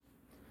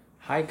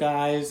Hi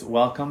guys,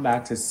 welcome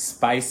back to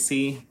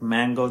Spicy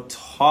Mango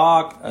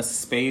Talk, a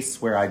space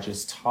where I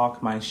just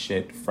talk my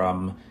shit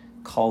from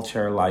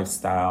culture,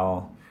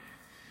 lifestyle,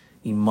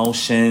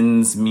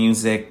 emotions,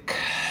 music,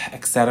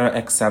 etc.,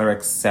 etc.,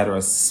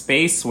 etc.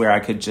 Space where I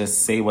could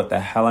just say what the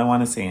hell I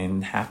want to say,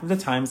 and half of the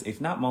times,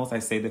 if not most, I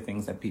say the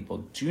things that people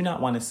do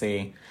not want to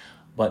say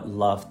but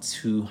love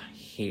to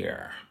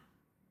hear.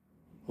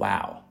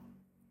 Wow.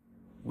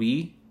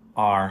 We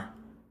are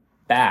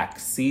back.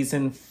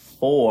 Season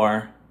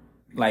 4.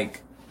 And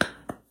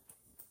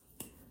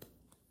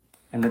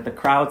let the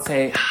crowd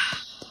say,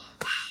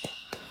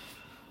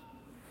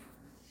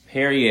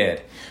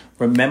 period.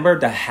 Remember,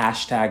 the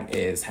hashtag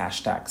is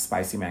hashtag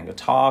Spicy Mango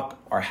Talk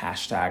or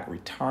hashtag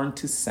Return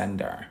to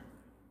Sender.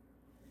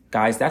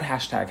 Guys, that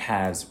hashtag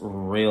has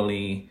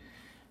really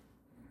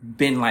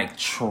been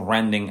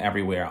trending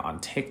everywhere on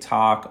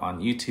TikTok,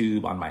 on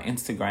YouTube, on my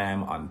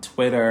Instagram, on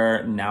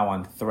Twitter, now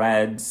on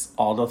Threads.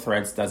 Although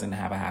Threads doesn't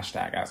have a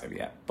hashtag as of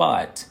yet,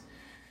 but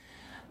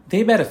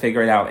they better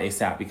figure it out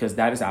ASAP because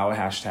that is our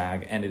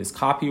hashtag and it is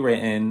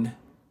copywritten,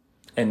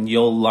 and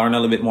you'll learn a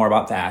little bit more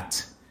about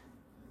that.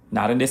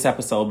 Not in this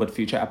episode, but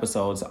future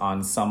episodes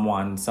on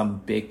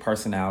some big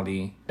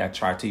personality that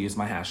tried to use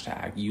my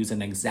hashtag, use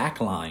an exact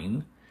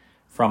line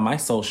from my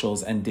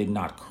socials and did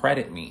not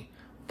credit me.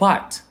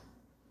 But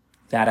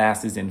that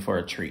ass is in for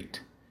a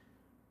treat.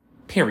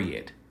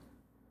 Period.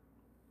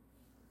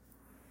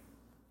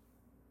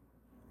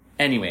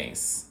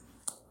 Anyways.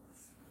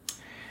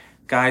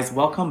 Guys,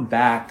 welcome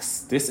back.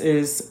 This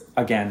is,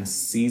 again,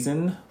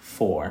 Season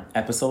 4,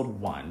 Episode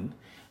 1.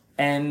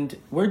 And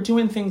we're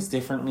doing things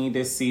differently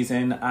this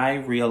season. I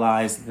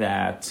realized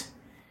that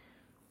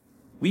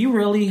we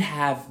really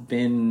have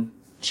been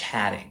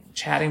chatting.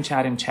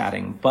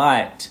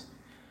 But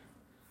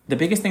the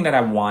biggest thing that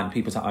I want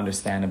people to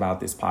understand about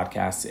this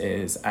podcast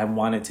is I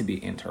want it to be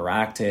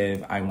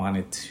interactive. I want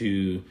it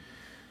to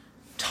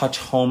touch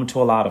home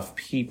to a lot of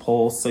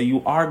people. So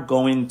you are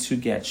going to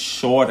get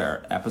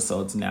shorter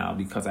episodes now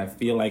because I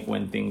feel like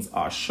when things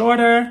are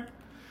shorter,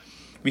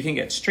 we can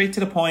get straight to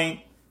the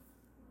point,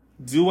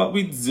 do what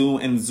we do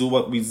and do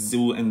what we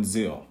do and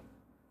do.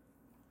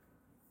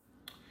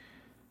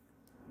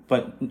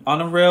 But on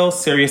a real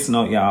serious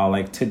note,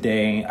 y'all,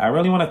 today, I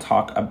really want to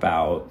talk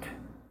about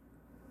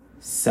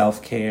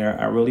self-care.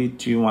 I really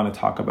do want to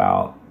talk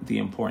about the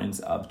importance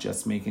of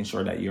just making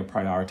sure that you're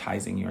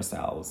prioritizing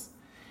yourselves.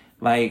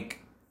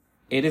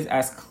 It is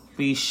as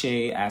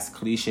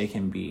cliche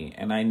can be.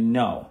 And I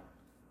know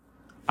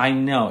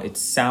it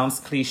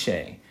sounds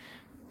cliche,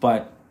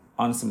 but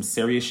on some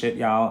serious shit,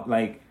 y'all,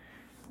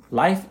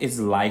 life is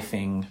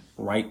lifing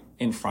right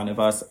in front of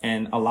us.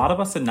 And a lot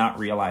of us are not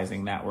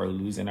realizing that we're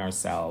losing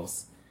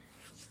ourselves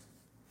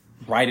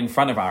right in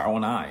front of our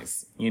own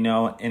eyes,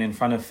 and in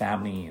front of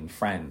family and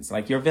friends,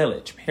 your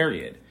village,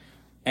 period.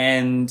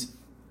 And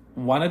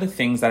one of the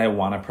things that I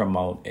want to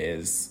promote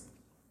is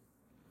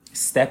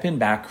stepping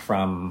back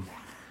from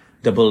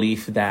the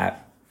belief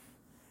that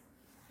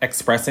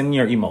expressing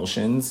your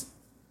emotions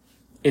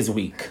is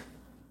weak.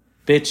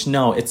 Bitch,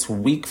 no, it's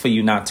weak for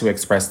you not to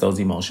express those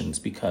emotions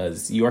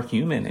because you're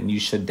human and you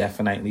should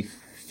definitely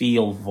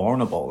feel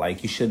vulnerable.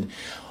 You should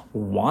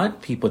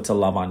want people to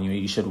love on you.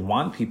 You should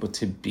want people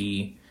to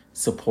be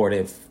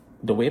supportive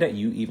the way that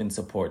you even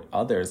support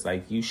others.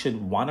 You should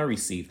want to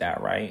receive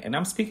that, right? And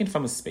I'm speaking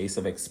from a space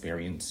of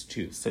experience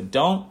too. So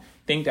don't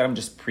think that I'm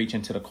just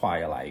preaching to the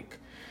choir.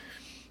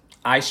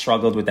 I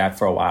struggled with that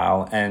for a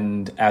while.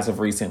 And as of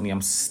recently,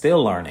 I'm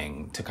still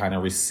learning to kind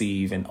of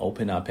receive and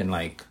open up and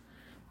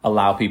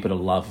allow people to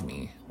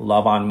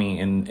love on me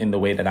in the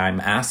way that I'm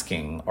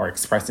asking or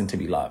expressing to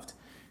be loved.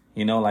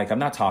 I'm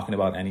not talking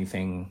about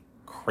anything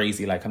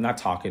crazy. I'm not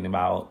talking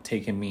about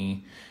taking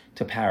me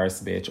to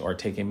Paris, bitch, or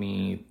taking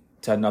me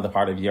to another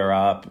part of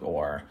Europe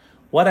or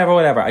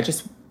whatever. I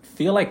just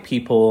feel like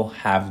people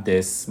have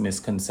this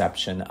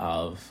misconception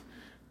of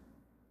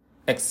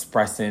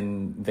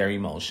expressing their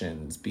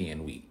emotions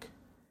being weak.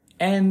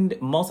 And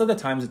most of the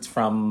times it's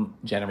from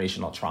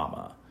generational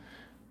trauma.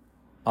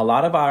 A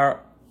lot of our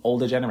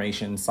older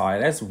generation saw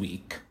it as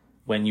weak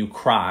when you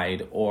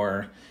cried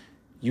or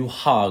you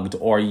hugged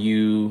or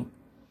you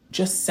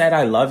just said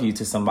I love you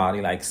to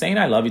somebody. Saying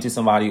I love you to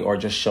somebody or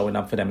just showing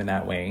up for them in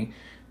that way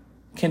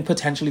can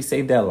potentially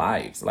save their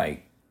lives.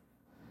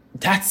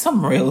 That's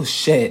some real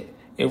shit.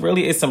 It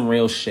really is some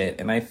real shit.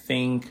 And I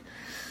think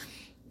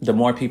the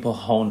more people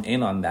hone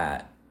in on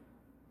that,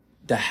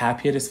 the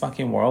happier this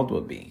fucking world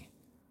will be.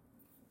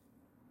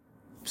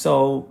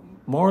 So,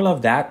 moral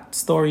of that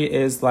story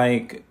is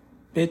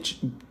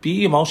bitch,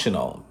 be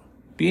emotional.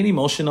 Being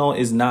emotional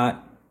it's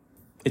not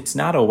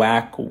a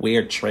whack,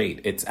 weird trait.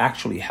 It's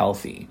actually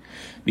healthy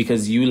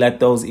because you let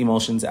those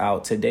emotions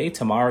out today,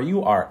 tomorrow,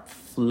 you are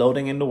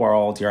floating in the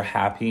world. You're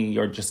happy.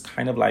 You're just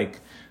kind of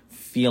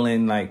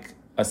feeling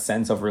a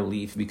sense of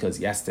relief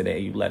because yesterday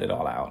you let it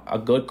all out. A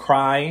good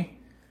cry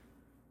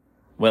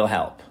will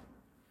help.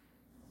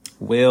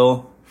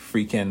 Will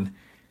freaking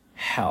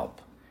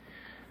help.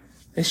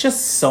 It's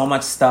just so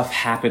much stuff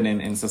happening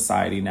in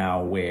society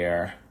now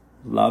where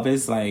love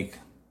is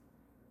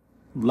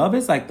love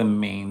is like the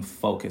main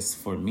focus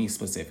for me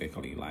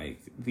specifically. Like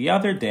the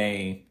other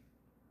day,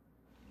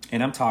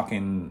 and I'm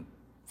talking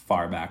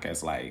far back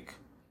as like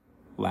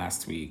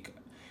last week,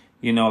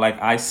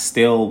 like I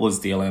still was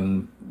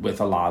dealing with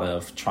a lot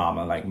of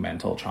trauma, like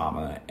mental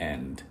trauma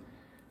and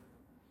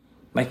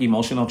like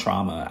emotional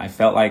trauma. I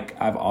felt like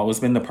I've always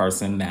been the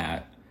person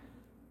that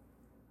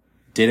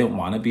didn't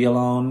want to be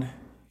alone.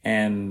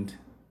 And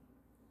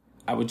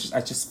I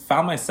just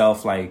found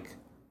myself like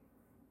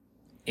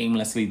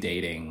aimlessly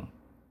dating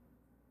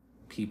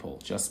people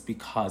just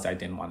because I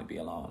didn't want to be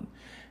alone.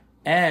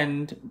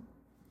 And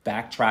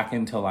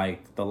backtracking to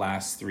like the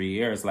last 3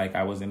 years, like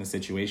I was in a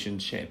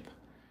situationship.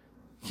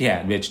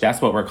 Yeah, bitch,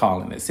 that's what we're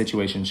calling it,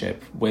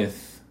 situationship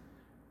with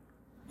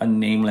a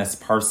nameless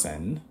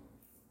person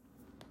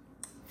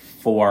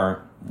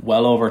for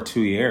well over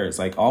 2 years,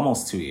 like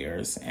almost 2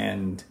 years.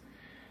 And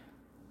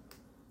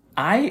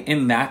I,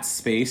 in that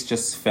space,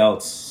 just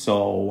felt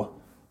so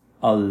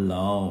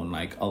alone,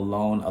 like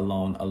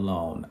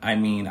alone. I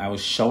mean, I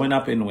was showing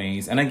up in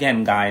ways, and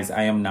again, guys,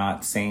 I am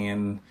not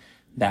saying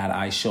that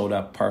I showed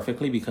up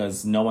perfectly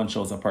because no one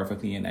shows up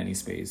perfectly in any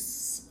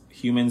space.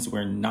 Humans,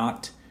 we're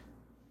not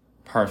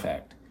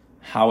perfect.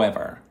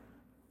 However,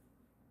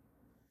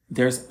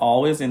 there's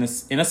always in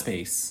a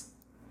space,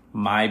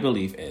 my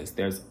belief is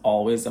there's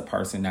always a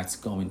person that's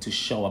going to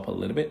show up a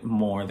little bit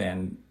more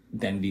than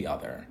the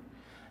other.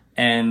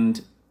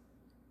 And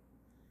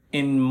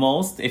in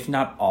most, if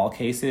not all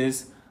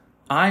cases,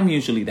 I'm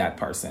usually that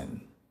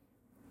person.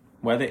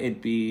 Whether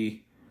it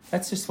be,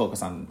 let's just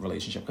focus on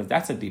relationship because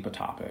that's a deeper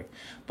topic.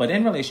 But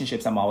in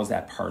relationships, I'm always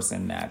that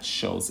person that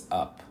shows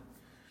up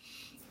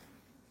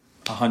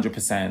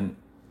 100%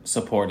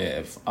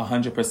 supportive,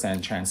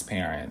 100%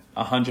 transparent,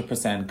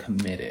 100%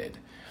 committed,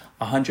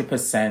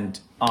 100%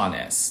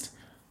 honest,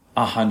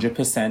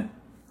 100%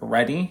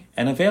 ready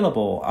and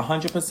available,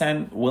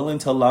 100% willing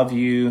to love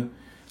you,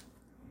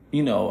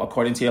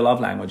 according to your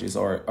love languages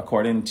or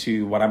according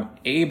to what I'm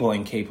able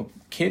and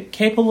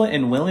capable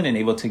and willing and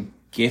able to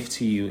give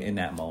to you in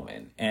that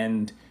moment.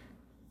 And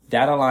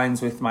that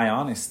aligns with my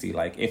honesty.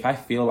 Like if I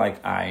feel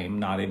like I'm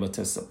not able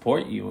to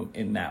support you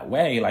in that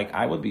way, like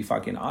I would be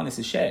fucking honest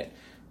as shit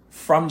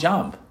from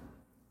jump.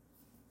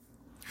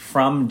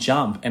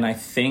 And I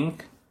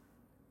think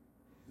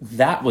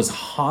that was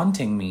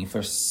haunting me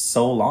for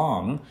so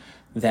long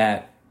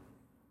that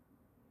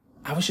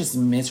I was just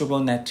miserable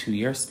in that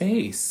 2-year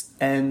space.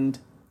 And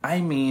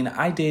I mean,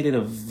 I dated a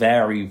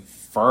very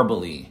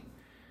verbally,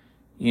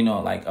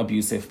 like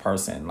abusive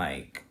person.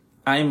 Like,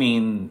 I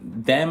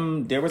mean,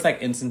 there was like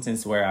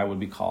instances where I would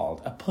be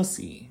called a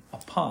pussy, a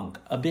punk,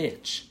 a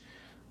bitch,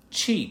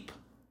 cheap,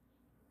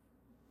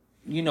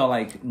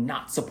 like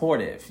not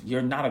supportive.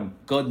 You're not a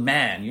good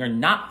man. You're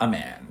not a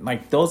man.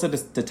 Like those are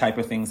the type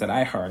of things that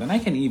I heard. And I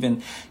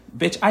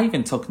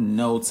even took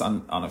notes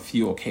on a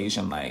few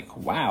occasions, like,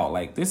 wow,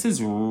 like this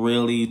is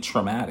really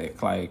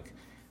traumatic. Like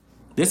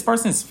this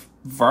person's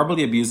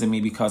verbally abusing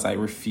me because I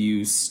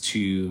refuse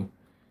to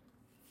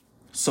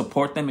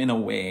support them in a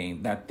way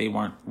that they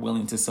weren't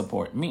willing to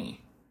support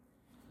me.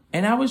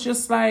 And I was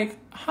just like,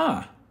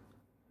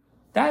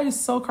 that is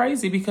so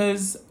crazy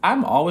because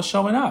I'm always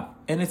showing up.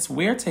 And it's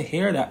weird to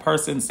hear that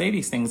person say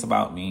these things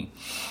about me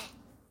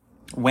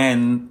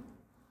when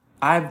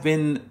I've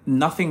been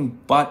nothing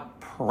but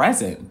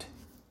present,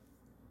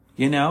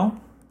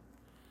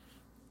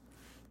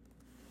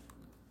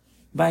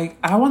 Like,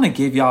 I want to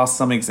give y'all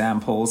some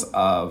examples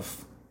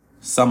of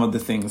some of the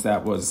things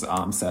that was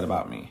said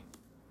about me.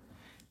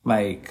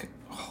 Like,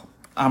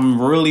 I'm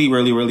really,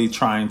 really, really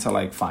trying to,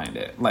 like, find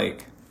it.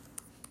 Like,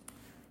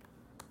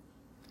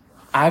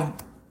 I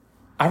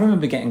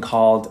remember getting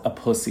called a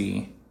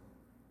pussy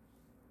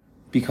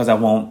because I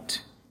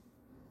won't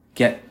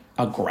get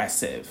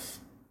aggressive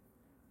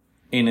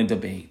in a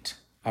debate.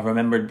 I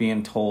remembered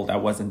being told I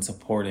wasn't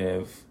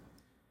supportive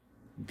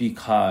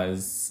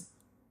because,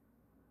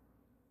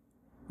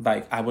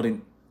 like, I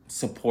wouldn't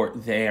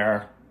support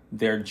their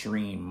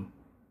dream.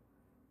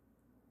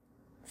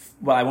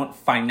 Well, I won't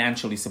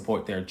financially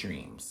support their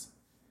dreams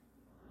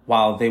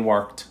while they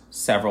worked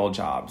several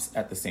jobs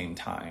at the same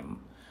time.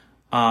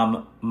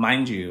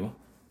 Mind you,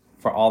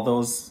 for all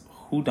those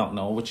who don't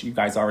know, which you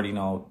guys already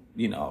know,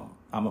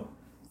 I'm a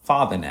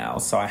father now,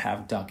 so I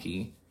have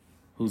Ducky,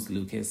 who's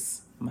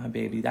Lucas, my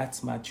baby.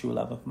 That's my true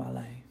love of my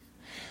life.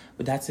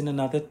 But that's in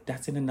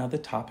another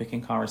topic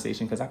and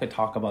conversation because I could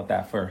talk about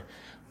that for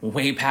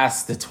way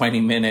past the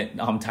 20-minute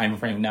time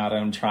frame now that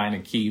I'm trying to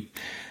keep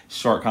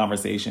short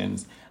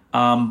conversations.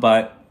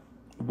 But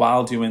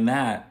while doing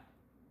that,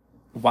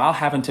 while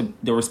having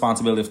the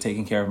responsibility of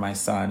taking care of my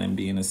son and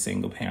being a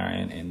single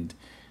parent and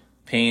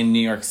paying New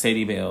York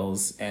City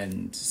bills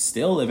and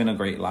still living a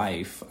great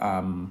life,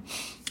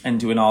 and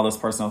doing all those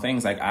personal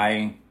things, like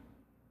I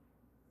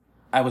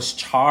was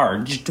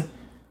charged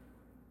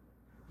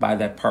by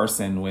that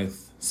person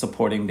with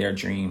supporting their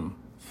dream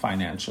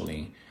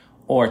financially,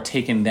 or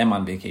taking them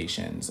on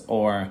vacations,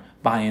 or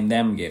buying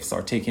them gifts,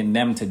 or taking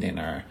them to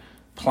dinner,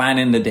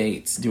 planning the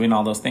dates, doing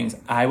all those things.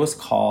 I was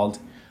called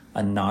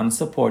a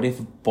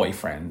non-supportive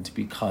boyfriend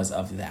because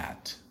of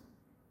that.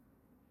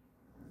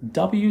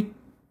 WT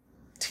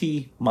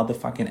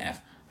motherfucking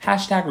F.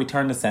 Hashtag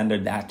return to sender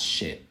that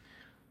shit.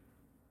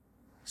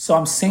 So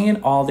I'm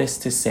saying all this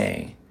to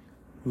say,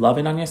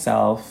 loving on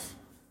yourself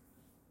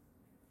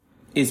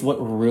is what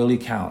really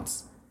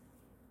counts.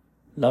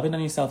 Loving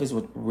on yourself is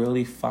what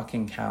really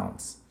fucking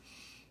counts.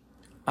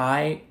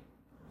 I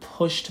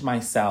pushed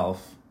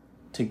myself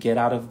to get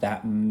out of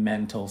that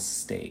mental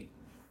state.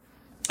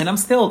 And I'm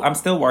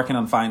still working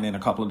on finding a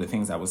couple of the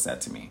things that was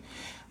said to me.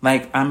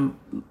 Like,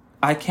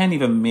 I can't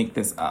even make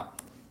this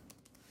up.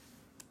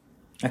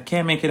 I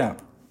can't make it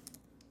up.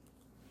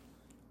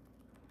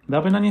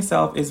 Loving on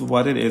yourself is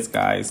what it is,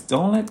 guys.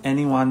 Don't let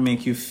anyone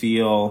make you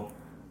feel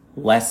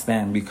less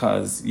than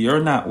because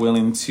you're not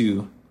willing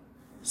to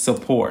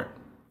support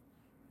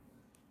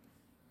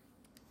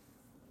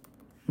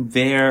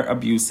their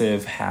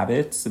abusive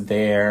habits,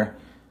 their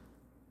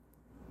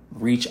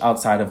reach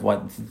outside of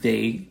what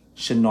they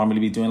should normally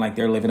be doing. Like,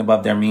 they're living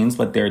above their means,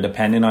 but they're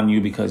dependent on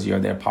you because you're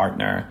their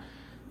partner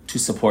to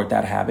support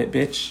that habit.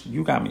 Bitch,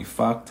 you got me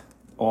fucked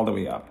all the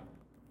way up.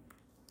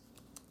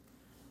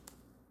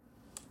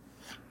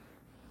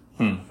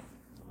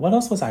 What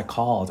else was I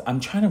called? I'm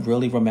trying to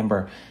really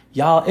remember.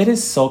 Y'all, it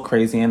is so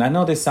crazy. And I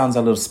know this sounds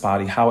a little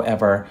spotty.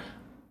 However,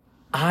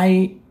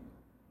 I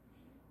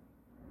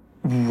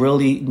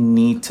really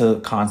need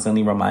to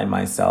constantly remind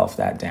myself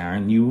that,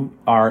 Darren, you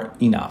are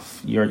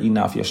enough. You're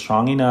enough. You're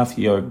strong enough.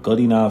 You're good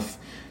enough.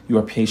 You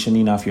are patient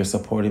enough. You're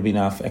supportive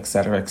enough,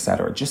 etc.,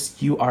 etc.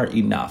 Just, you are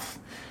enough.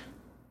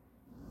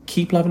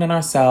 Keep loving on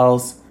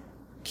ourselves.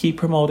 Keep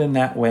promoting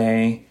that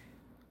way.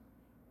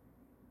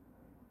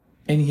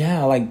 And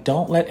yeah, like,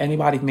 don't let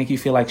anybody make you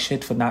feel like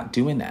shit for not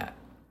doing that.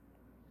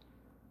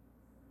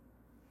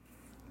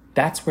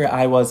 That's where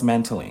I was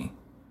mentally.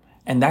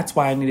 And that's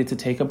why I needed to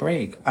take a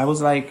break. I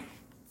was like,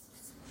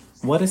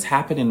 what is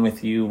happening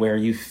with you where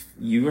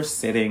you're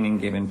sitting and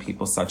giving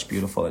people such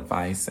beautiful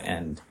advice,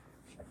 and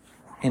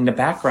in the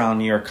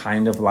background you're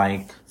kind of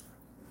like,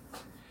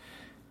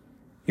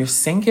 you're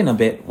sinking a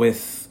bit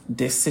with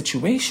this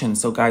situation.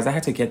 So guys, I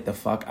had to get the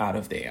fuck out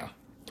of there.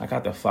 I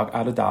got the fuck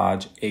out of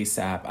Dodge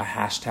ASAP. A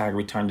hashtag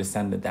return to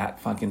sender that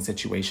fucking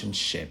situation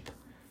ship.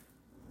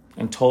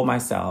 And told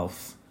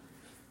myself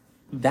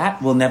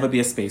that will never be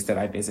a space that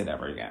I visit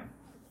ever again.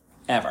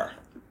 Ever.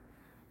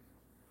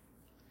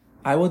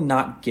 I would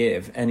not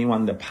give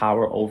anyone the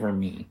power over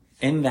me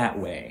in that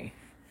way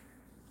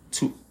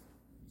to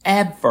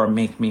ever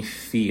make me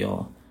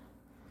feel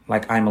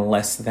like I'm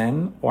less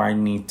than, or I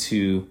need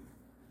to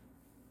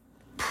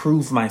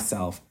prove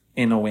myself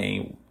in a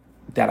way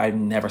that I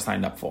never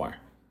signed up for.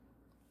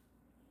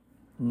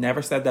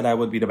 Never said that I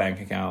would be the bank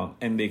account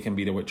and they can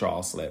be the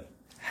withdrawal slip.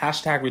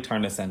 Hashtag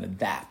return to sender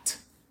that.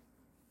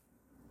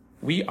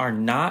 We are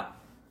not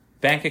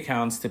bank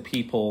accounts to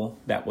people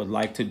that would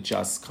like to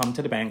just come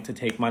to the bank to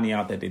take money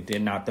out that they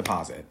did not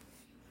deposit.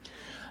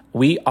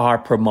 We are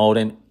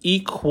promoting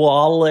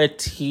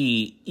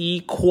equality.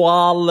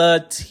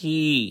 Equality.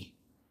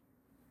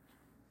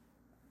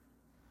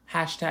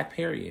 Hashtag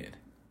period.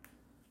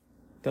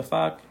 The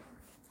fuck?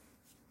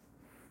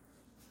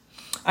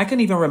 I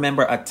can even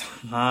remember a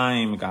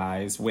time,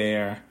 guys,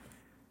 where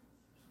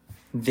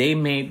they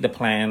made the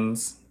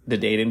plans, the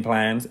dating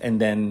plans, and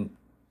then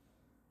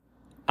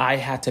I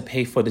had to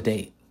pay for the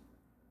date.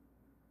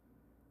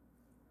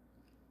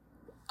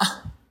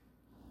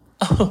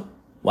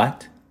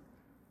 What?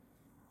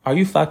 Are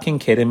you fucking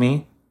kidding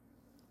me?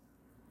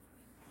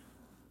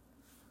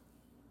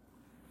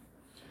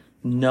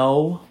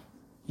 Know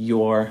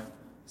your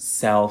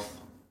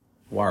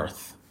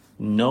self-worth.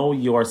 Know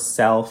your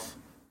self-worth.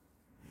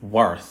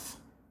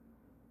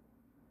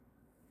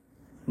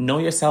 Know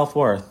your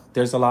self-worth.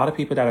 There's a lot of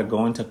people that are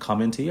going to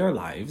come into your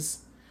lives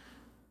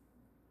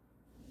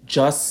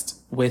just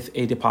with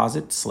a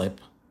deposit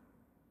slip